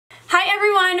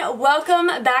everyone, welcome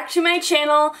back to my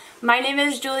channel. My name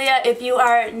is Julia. If you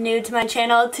are new to my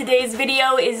channel, today's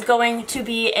video is going to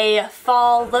be a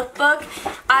fall lookbook.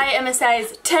 I am a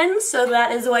size 10, so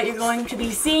that is what you're going to be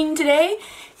seeing today.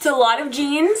 It's a lot of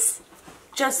jeans.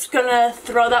 Just gonna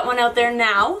throw that one out there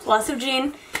now. Lots of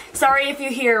jean. Sorry if you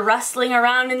hear rustling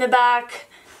around in the back.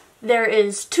 There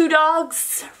is 2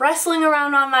 dogs wrestling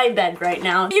around on my bed right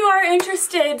now. If you are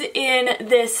interested in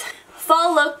this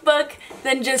fall lookbook,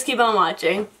 then just keep on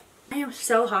watching. I am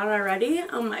so hot already.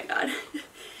 Oh my god.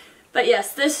 But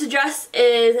yes, this dress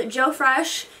is Joe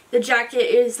Fresh. The jacket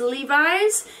is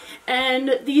Levi's.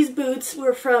 And these boots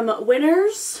were from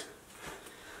Winners.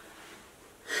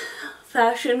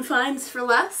 Fashion finds for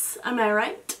less. Am I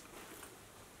right?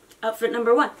 Outfit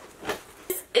number 1.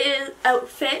 This is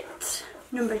outfit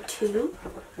number 2.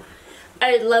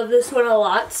 I love this one a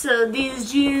lot. So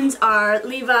these jeans are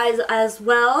Levi's as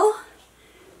well.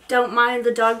 Don't mind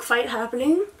the dog fight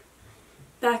happening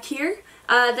back here.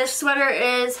 This sweater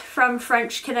is from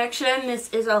French Connection. This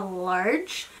is a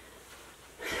large.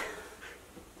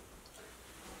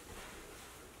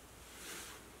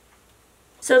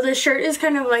 So the shirt is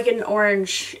kind of like an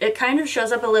orange. It kind of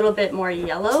shows up a little bit more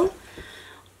yellow.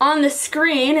 On the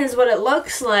screen is what it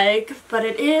looks like, but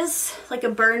it is like a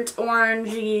burnt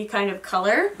orangey kind of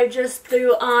color. I just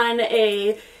threw on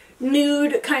a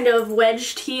nude kind of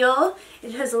wedged heel.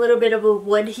 It has a little bit of a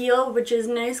wood heel, which is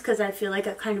nice because I feel like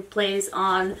it kind of plays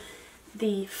on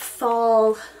the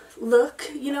fall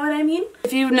look, you know what I mean?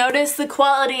 If you notice, the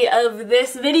quality of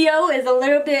this video is a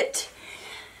little bit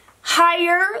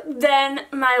higher than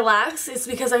my last. It's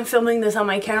because I'm filming this on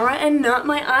my camera and not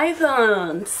my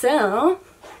iPhone. So,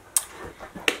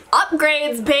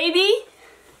 upgrades, baby!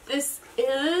 This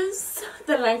is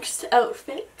the next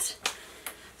outfit.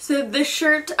 So this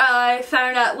shirt I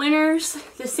found at Winners,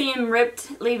 the same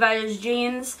ripped Levi's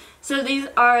jeans. So these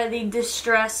are the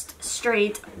distressed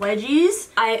straight wedgies.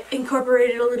 I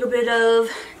incorporated a little bit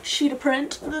of cheetah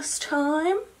print this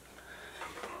time.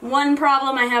 One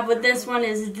problem I have with this one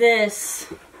is this,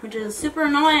 which is super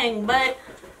annoying, but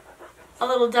a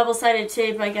little double-sided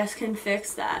tape I guess can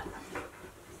fix that.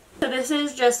 So this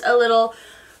is just a little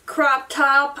crop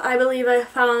top. I believe I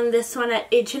found this one at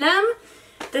H&M.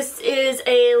 This is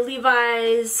a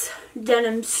Levi's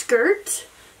denim skirt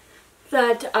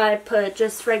that I put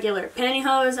just regular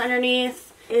pantyhose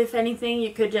underneath. If anything,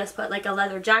 you could just put like a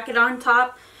leather jacket on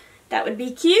top. That would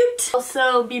be cute.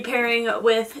 Also be pairing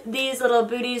with these little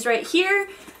booties right here.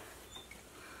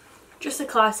 Just a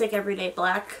classic everyday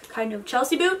black kind of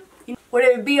Chelsea boot. Would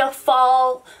it be a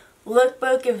fall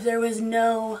lookbook if there was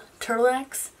no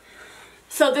turtlenecks?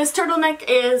 So this turtleneck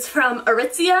is from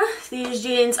Aritzia. These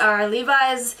jeans are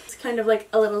Levi's. It's kind of like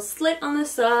a little slit on the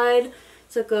side,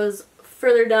 so it goes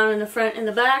further down in the front and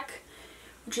the back,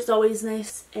 which is always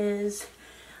nice. Is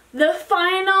the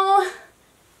final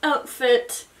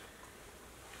outfit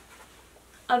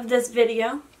of this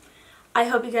video. I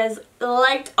hope you guys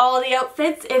liked all the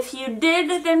outfits. If you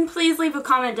did, then please leave a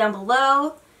comment down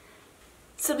below.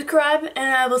 Subscribe,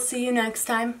 and I will see you next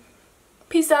time.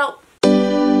 Peace out.